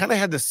yesterday, we kind of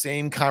had the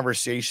same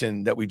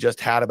conversation that we just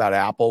had about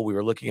Apple. We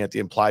were looking at the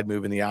implied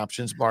move in the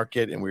options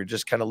market, and we were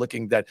just kind of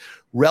looking that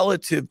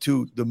relative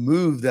to the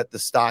move that the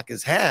stock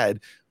has had,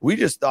 we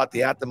just thought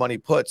the at-the-money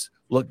puts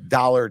looked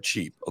dollar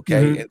cheap.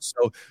 Okay. Mm-hmm. And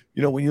so,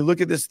 when you look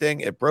at this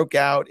thing, it broke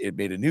out, it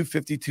made a new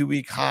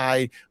 52-week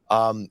high.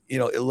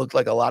 It looked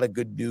like a lot of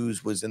good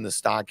news was in the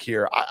stock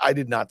here. I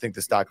did not think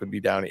the stock would be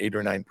down 8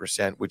 or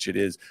 9%, which it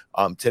is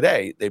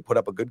today. They put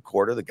up a good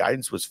quarter. The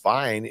guidance was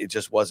fine. It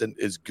just wasn't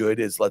as good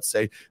as, let's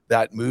say,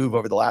 that move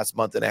over the last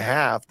month and a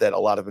half that a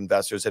lot of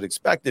investors had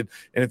expected.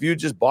 And if you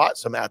just bought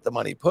some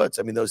at-the-money puts,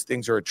 I mean, those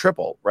things are a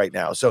triple right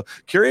now. So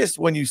curious,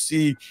 when you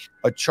see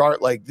a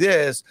chart like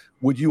this,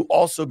 would you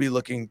also be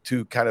looking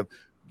to kind of,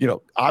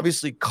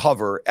 obviously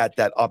cover at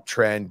that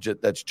uptrend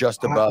that's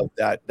just above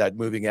that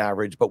moving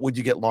average, but would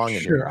you get long in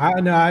it? Sure.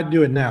 I'd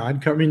do it now.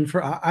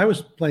 I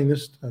was playing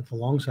this at the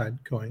long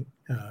side going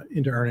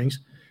into earnings,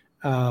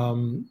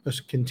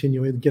 just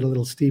continuing, get a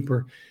little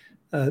steeper,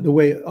 the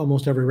way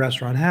almost every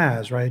restaurant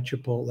has, right?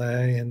 Chipotle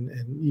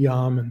and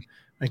Yum and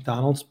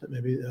McDonald's, but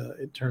maybe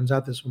it turns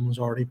out this one was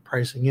already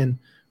pricing in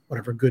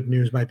whatever good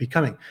news might be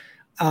coming.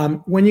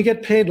 When you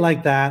get paid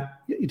like that,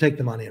 you take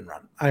the money and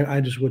run.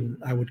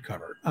 I would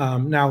cover.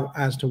 Now,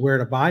 as to where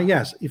to buy,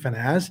 yes, if and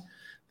as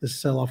this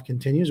sell-off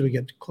continues, we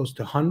get close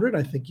to 100,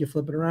 I think you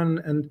flip it around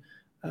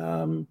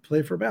and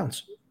play for a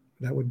bounce.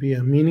 That would be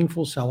a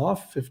meaningful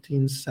sell-off,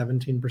 15,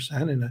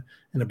 17%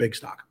 in a big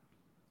stock.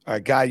 All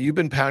right, Guy, you've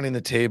been pounding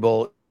the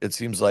table, it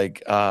seems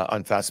like,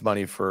 on Fast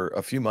Money for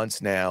a few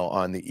months now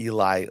on the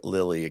Eli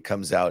Lilly. It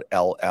comes out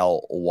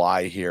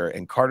LLY here,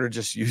 and Carter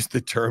just used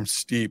the term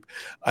steep.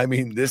 I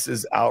mean, this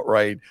is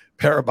outright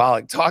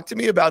parabolic. Talk to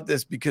me about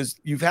this, because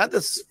you've had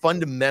this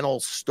fundamental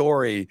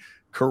story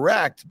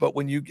correct, but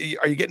are you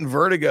getting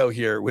vertigo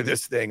here with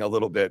this thing a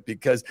little bit?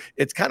 Because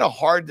it's kind of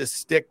hard to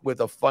stick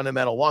with a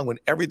fundamental long when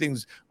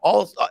everything's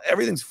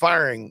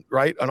firing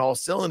right on all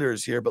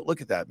cylinders here. But look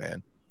at that,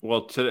 man.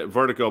 Well, today,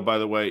 Vertigo, by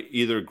the way,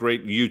 either a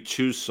great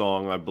U2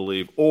 song, I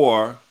believe,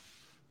 or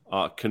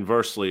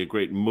conversely, a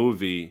great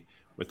movie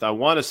with, I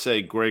want to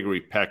say,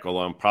 Gregory Peck, although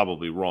I'm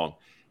probably wrong.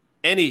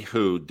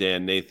 Anywho,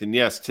 Dan, Nathan,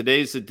 yes,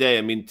 today's the day.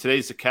 I mean,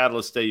 today's the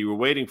catalyst day you were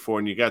waiting for,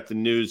 and you got the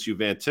news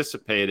you've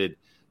anticipated.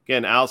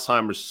 Again,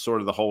 Alzheimer's is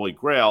sort of the holy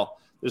grail.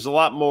 There's a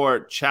lot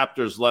more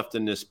chapters left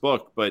in this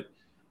book, but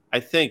I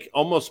think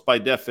almost by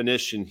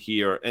definition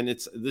here, and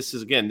this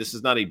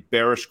is not a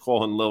bearish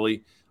call on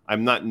Lilly.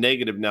 I'm not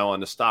negative now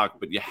on the stock,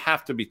 but you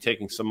have to be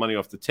taking some money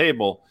off the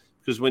table,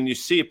 because when you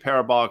see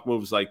parabolic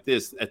moves like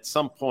this, at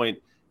some point,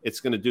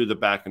 it's going to do the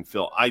back and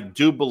fill. I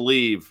do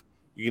believe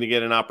you're going to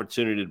get an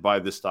opportunity to buy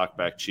this stock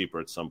back cheaper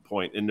at some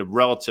point in the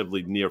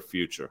relatively near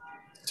future.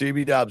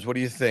 CB Dubs, what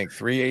do you think?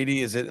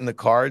 380, is it in the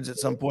cards at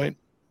some point?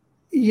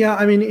 Yeah,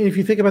 I mean, if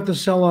you think about the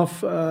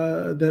sell-off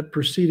that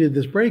preceded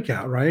this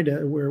breakout, right,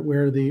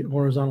 where the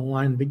horizontal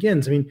line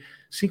begins, I mean,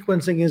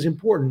 sequencing is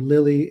important.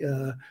 Lilly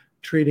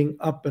trading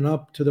up and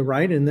up to the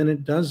right, and then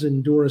it does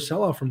endure a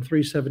sell-off from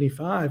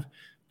 375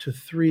 to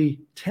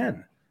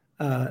 310.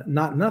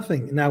 Not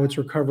nothing. Now it's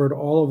recovered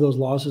all of those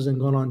losses and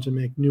gone on to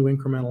make new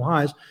incremental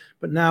highs.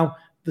 But now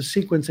the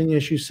sequencing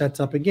issue sets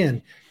up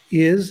again.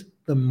 Is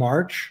the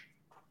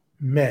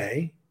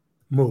March-May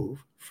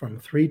move from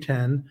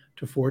 310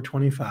 to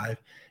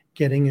 425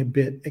 getting a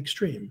bit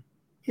extreme?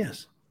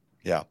 Yes.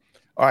 Yeah.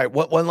 All right.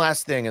 One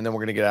last thing, and then we're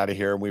going to get out of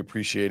here, and we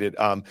appreciate it.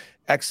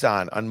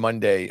 Exxon on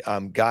Monday,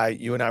 Guy,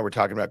 you and I were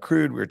talking about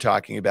crude. We were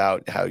talking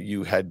about how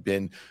you had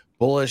been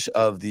bullish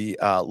of the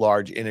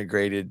large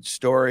integrated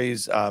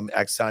stories.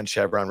 Exxon,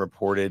 Chevron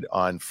reported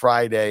on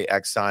Friday.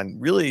 Exxon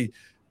really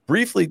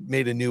briefly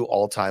made a new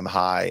all-time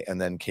high and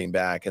then came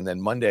back. And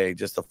then Monday,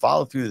 just the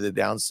follow through to the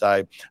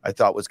downside, I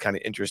thought was kind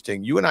of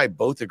interesting. You and I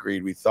both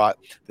agreed. We thought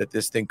that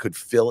this thing could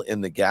fill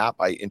in the gap.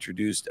 I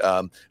introduced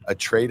a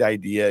trade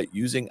idea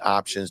using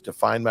options to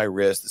find my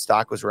risk. The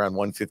stock was around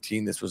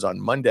 115. This was on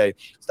Monday.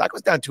 Stock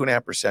was down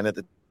 2.5% at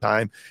the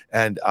time.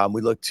 And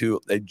we looked to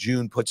a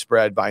June put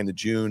spread, buying the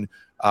June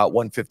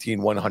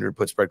 115, 100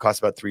 put spread, cost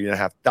about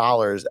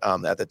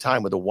 $3.50 at the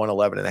time with a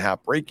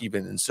 111.5 break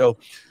even. And so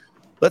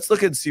let's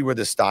look and see where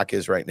the stock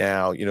is right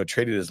now.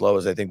 Traded as low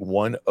as I think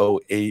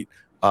 108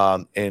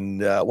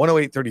 and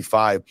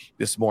 108.35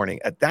 this morning.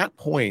 At that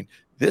point,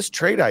 this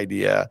trade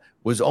idea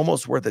was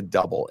almost worth a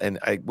double. And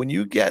when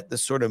you get the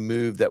sort of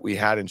move that we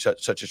had in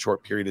such a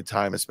short period of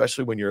time,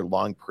 especially when you're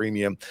long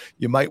premium,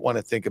 you might want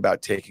to think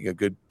about taking a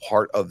good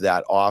part of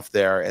that off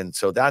there. And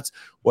so that's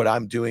what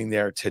I'm doing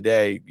there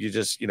today. You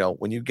just,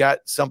 when you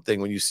got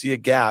something, when you see a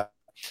gap,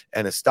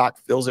 and a stock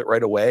fills it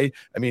right away.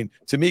 I mean,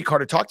 to me,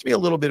 Carter, talk to me a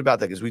little bit about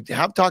that, because we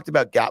have talked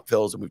about gap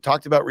fills and we've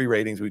talked about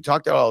re-ratings. We've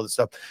talked about all this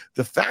stuff.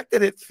 The fact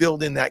that it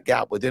filled in that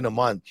gap within a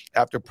month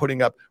after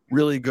putting up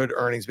really good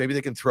earnings, maybe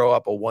they can throw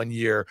up a 1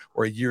 year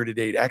or a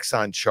year-to-date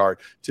Exxon chart.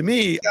 To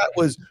me, that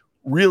was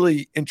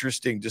really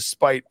interesting,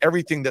 despite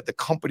everything that the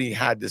company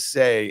had to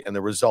say and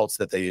the results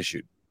that they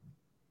issued.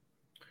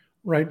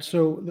 Right.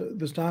 So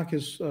the stock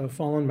has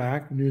fallen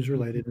back, news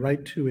related,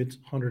 right to its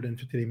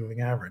 150-day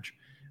moving average.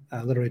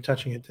 Literally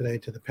touching it today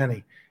to the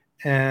penny.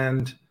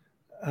 And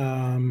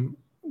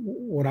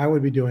what I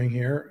would be doing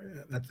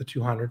here at the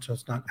 200, so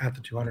it's not at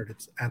the 200,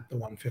 it's at the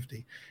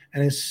 150,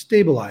 and is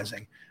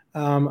stabilizing.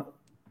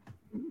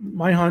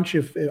 My hunch,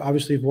 if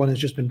one has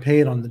just been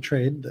paid on the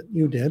trade that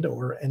you did,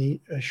 or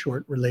any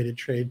short related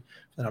trade,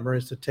 the number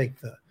is to take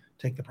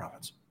the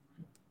profits.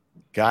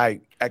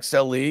 Guy,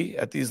 XLE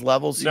at these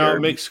levels here? No, it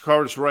makes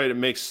Carter's right. It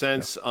makes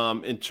sense.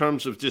 In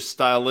terms of just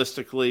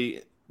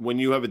stylistically, when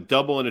you have a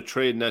double in a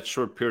trade in that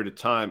short period of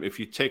time, if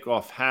you take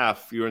off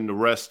half, you're in the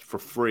rest for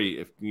free.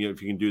 If you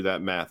can do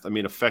that math, I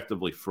mean,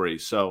 effectively free.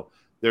 So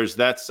there's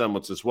that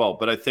semblance as well.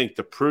 But I think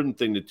the prudent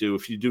thing to do,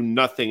 if you do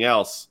nothing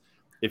else,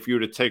 if you were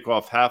to take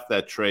off half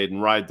that trade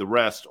and ride the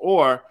rest,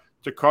 or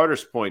to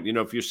Carter's point,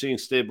 if you're seeing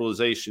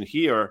stabilization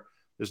here,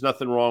 there's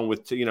nothing wrong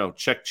with,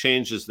 check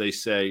change, as they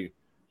say,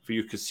 for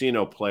you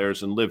casino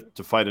players, and live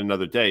to fight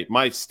another day.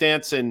 My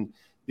stance in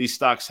these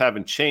stocks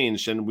haven't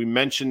changed. And we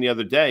mentioned the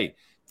other day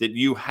that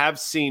you have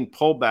seen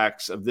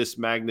pullbacks of this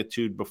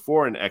magnitude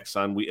before in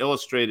Exxon. We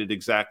illustrated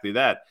exactly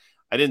that.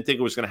 I didn't think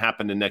it was going to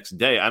happen the next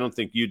day. I don't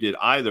think you did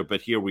either,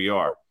 but here we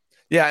are.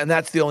 Yeah, and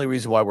that's the only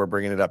reason why we're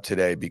bringing it up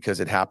today, because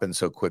it happened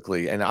so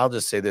quickly. And I'll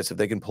just say this, if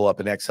they can pull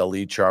up an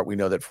XLE chart, we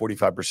know that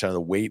 45% of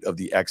the weight of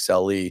the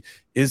XLE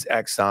is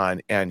Exxon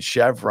and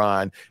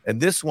Chevron.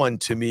 And this one,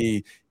 to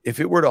me, if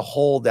it were to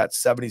hold that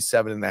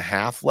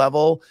 77.5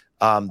 level,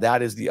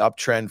 that is the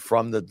uptrend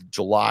from the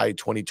July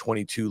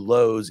 2022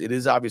 lows. It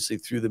is obviously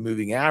through the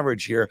moving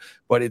average here,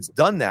 but it's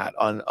done that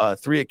on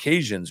 3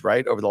 occasions,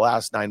 right, over the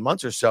last 9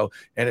 months or so.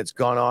 And it's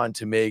gone on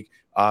to make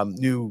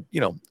new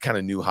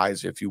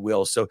highs, if you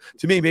will. So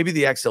to me, maybe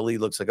the XLE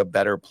looks like a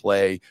better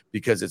play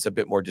because it's a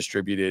bit more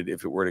distributed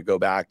if it were to go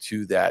back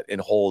to that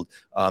and hold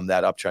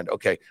that uptrend.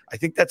 Okay, I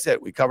think that's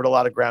it. We covered a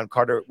lot of ground,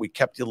 Carter. We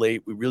kept you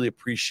late. We really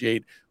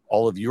appreciate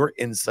all of your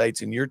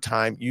insights and your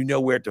time. You know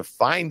where to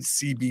find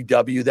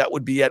CBW. That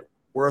would be at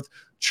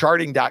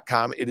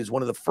worthcharting.com. It is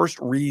one of the first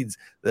reads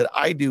that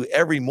I do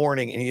every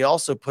morning. And he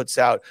also puts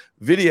out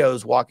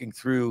videos walking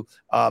through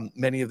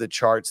many of the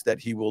charts that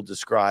he will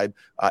describe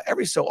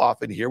every so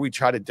often here. We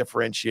try to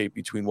differentiate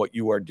between what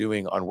you are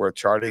doing on Worth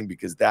Charting,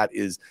 because that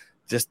is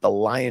just the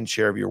lion's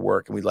share of your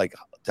work. And we'd like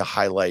to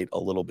highlight a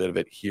little bit of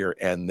it here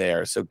and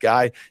there. So,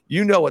 Guy,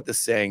 you know what the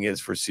saying is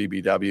for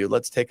CBW.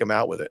 Let's take him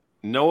out with it.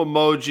 No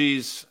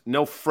emojis,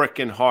 no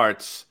frickin'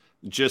 hearts,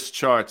 just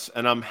charts.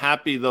 And I'm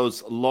happy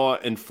those law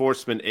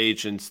enforcement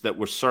agents that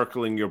were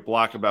circling your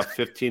block about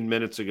 15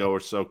 minutes ago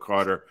or so,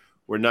 Carter,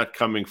 were not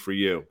coming for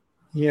you.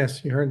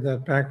 Yes, you heard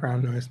that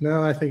background noise.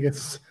 No, I think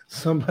it's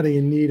somebody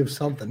in need of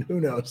something. Who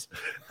knows?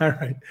 All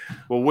right.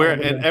 Well,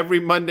 and every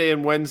Monday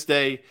and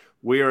Wednesday,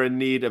 we are in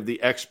need of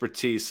the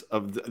expertise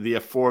of the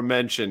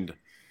aforementioned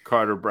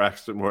Carter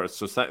Braxton Worth.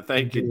 So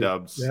thank you,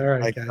 Dubs. All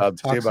right, guys.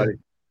 Dubs. See you, buddy.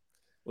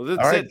 Well,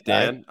 that's it,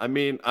 Dan. I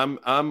mean,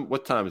 I'm.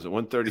 What time is it?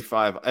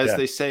 1:35. As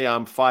they say,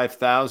 I'm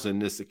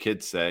 5,000, as the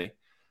kids say.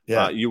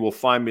 Yeah. You will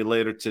find me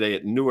later today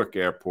at Newark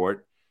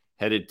Airport,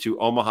 headed to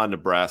Omaha,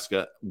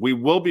 Nebraska. We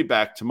will be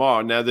back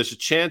tomorrow. Now, there's a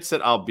chance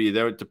that I'll be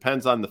there. It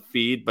depends on the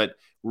feed, but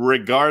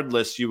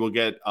regardless, you will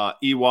get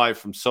EY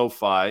from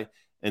SoFi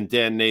and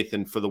Dan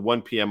Nathan for the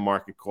 1 p.m.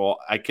 market call.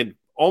 I can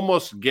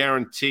almost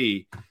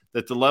guarantee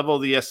that the level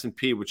of the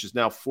S&P, which is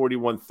now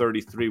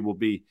 4133, will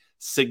be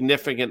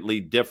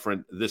significantly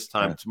different this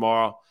time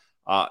tomorrow.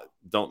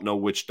 Don't know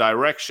which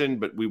direction,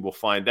 but we will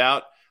find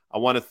out. I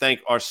want to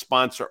thank our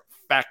sponsor,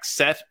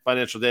 FactSet,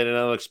 Financial Data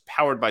Analytics,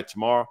 powered by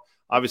Tomorrow.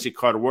 Obviously,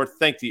 Carter Worth.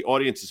 Thank the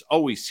audience as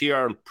always here.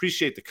 I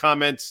appreciate the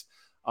comments.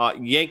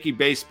 Yankee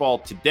baseball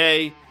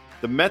today.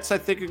 The Mets, I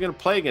think, are going to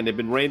play again. They've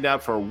been rained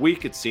out for a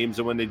week, it seems,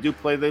 and when they do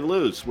play, they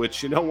lose,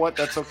 which, you know what?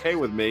 That's okay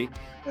with me.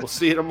 We'll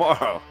see you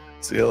tomorrow.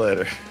 See you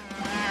later.